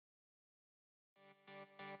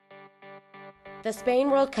The Spain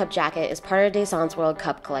World Cup jacket is part of Descente's World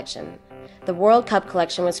Cup collection. The World Cup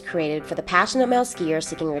collection was created for the passionate male skier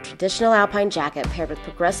seeking a traditional alpine jacket paired with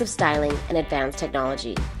progressive styling and advanced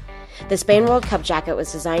technology. The Spain World Cup jacket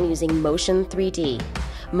was designed using Motion 3D.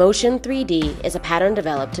 Motion 3D is a pattern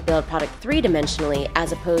developed to build product three-dimensionally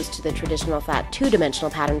as opposed to the traditional flat two-dimensional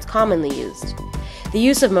patterns commonly used. The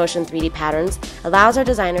use of Motion 3D patterns allows our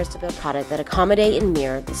designers to build product that accommodate and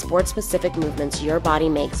mirror the sport-specific movements your body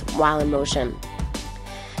makes while in motion.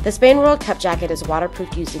 The Spain World Cup jacket is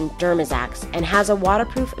waterproofed using Dermazax and has a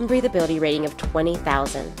waterproof and breathability rating of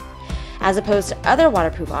 20,000. As opposed to other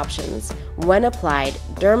waterproof options, when applied,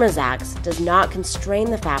 Dermazax does not constrain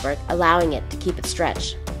the fabric, allowing it to keep its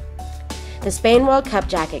stretch. The Spain World Cup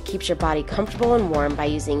jacket keeps your body comfortable and warm by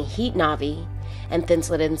using Heat Navi and thin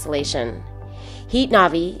slit insulation. Heat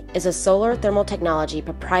Navi is a solar thermal technology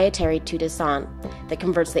proprietary to Descente that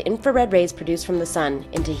converts the infrared rays produced from the sun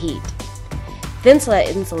into heat. Thin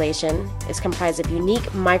slit insulation is comprised of unique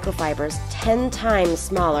microfibers 10 times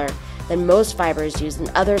smaller than most fibers used in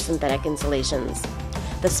other synthetic insulations.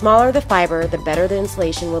 The smaller the fiber, the better the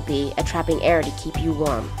insulation will be at trapping air to keep you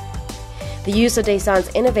warm. The use of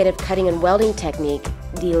Descente's innovative cutting and welding technique,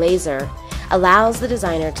 delaser, allows the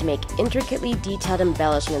designer to make intricately detailed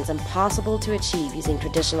embellishments impossible to achieve using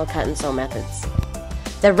traditional cut and sew methods.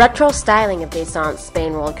 The retro styling of Descente's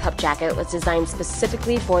Spain World Cup jacket was designed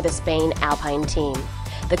specifically for the Spain Alpine team.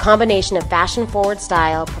 The combination of fashion-forward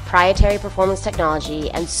style, proprietary performance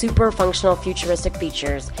technology, and super functional futuristic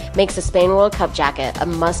features makes the Spain World Cup jacket a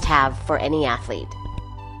must-have for any athlete.